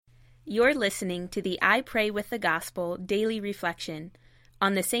You're listening to the I Pray with the Gospel Daily Reflection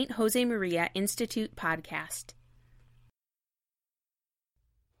on the St. Josemaria Institute podcast.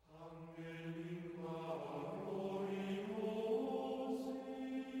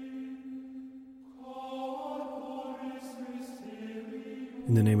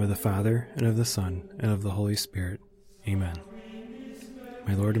 In the name of the Father, and of the Son, and of the Holy Spirit. Amen.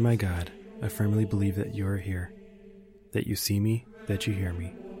 My Lord and my God, I firmly believe that you are here, that you see me, that you hear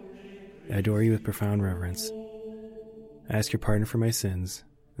me. I adore you with profound reverence. I ask your pardon for my sins,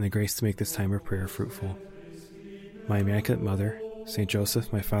 and the grace to make this time of prayer fruitful. My Immaculate Mother, Saint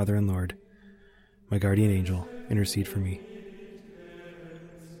Joseph, my Father and Lord, my guardian angel, intercede for me.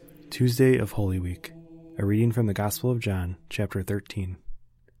 Tuesday of Holy Week, a reading from the Gospel of John, chapter 13.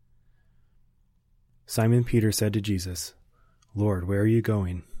 Simon Peter said to Jesus, "Lord, where are you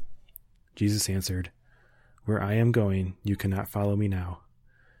going?" Jesus answered, "Where I am going, you cannot follow me now,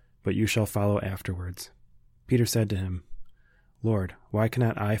 but you shall follow afterwards." Peter said to him, "Lord, why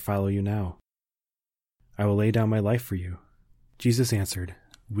cannot I follow you now? I will lay down my life for you." Jesus answered,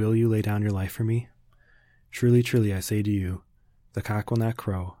 "Will you lay down your life for me? Truly, truly, I say to you, the cock will not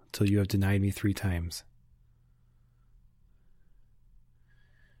crow till you have denied me 3 times.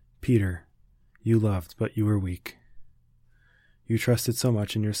 Peter, you loved, but you were weak. You trusted so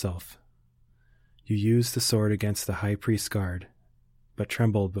much in yourself. You used the sword against the high priest's guard, but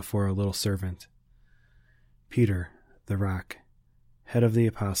trembled before a little servant. Peter, the rock, head of the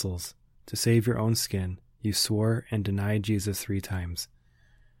apostles, to save your own skin, you swore and denied Jesus 3 times.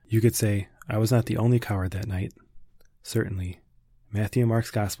 You could say, I was not the only coward that night. Certainly, Matthew and Mark's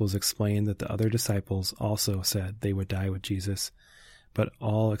Gospels explain that the other disciples also said they would die with Jesus, but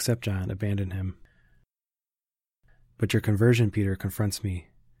all except John abandoned him. But your conversion, Peter, confronts me,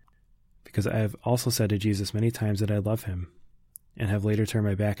 because I have also said to Jesus many times that I love him, and have later turned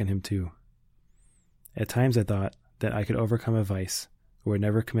my back on him too. At times I thought that I could overcome a vice, or would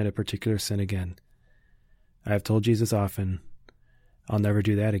never commit a particular sin again. I have told Jesus often, I'll never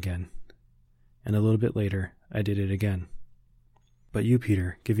do that again. And a little bit later, I did it again. But you,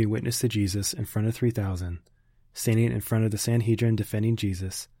 Peter, giving witness to Jesus in front of 3,000, standing in front of the Sanhedrin defending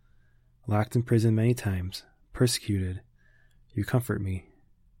Jesus, locked in prison many times, persecuted, you comfort me.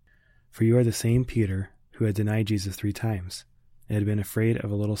 For you are the same Peter who had denied Jesus 3 times, and had been afraid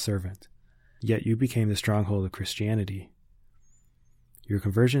of a little servant. Yet you became the stronghold of Christianity. Your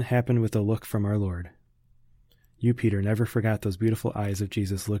conversion happened with a look from our Lord. You, Peter, never forgot those beautiful eyes of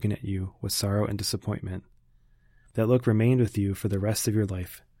Jesus looking at you with sorrow and disappointment. That look remained with you for the rest of your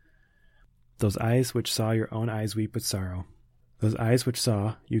life. Those eyes which saw your own eyes weep with sorrow. Those eyes which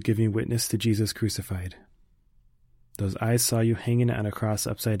saw you giving witness to Jesus crucified. Those eyes saw you hanging on a cross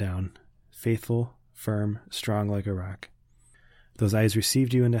upside down, faithful, firm, strong like a rock. Those eyes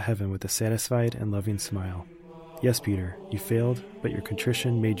received you into heaven with a satisfied and loving smile. Yes, Peter, you failed, but your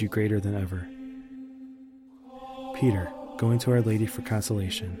contrition made you greater than ever. Peter, going to Our Lady for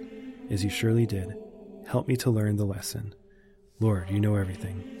consolation, as you surely did, help me to learn the lesson. Lord, you know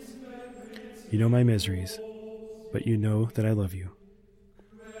everything. You know my miseries, but you know that I love you.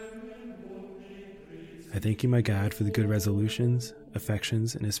 I thank you, my God, for the good resolutions,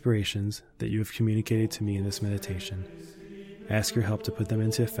 affections, and inspirations that you have communicated to me in this meditation. I ask your help to put them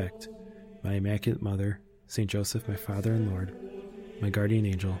into effect. My Immaculate Mother, Saint Joseph, my Father and Lord, my guardian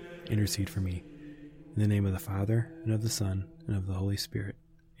angel, intercede for me. In the name of the Father, and of the Son, and of the Holy Spirit.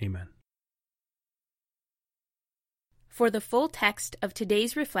 Amen. For the full text of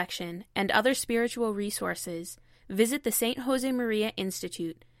today's reflection and other spiritual resources, visit the St. Josemaria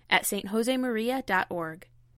Institute at stjosemaria.org.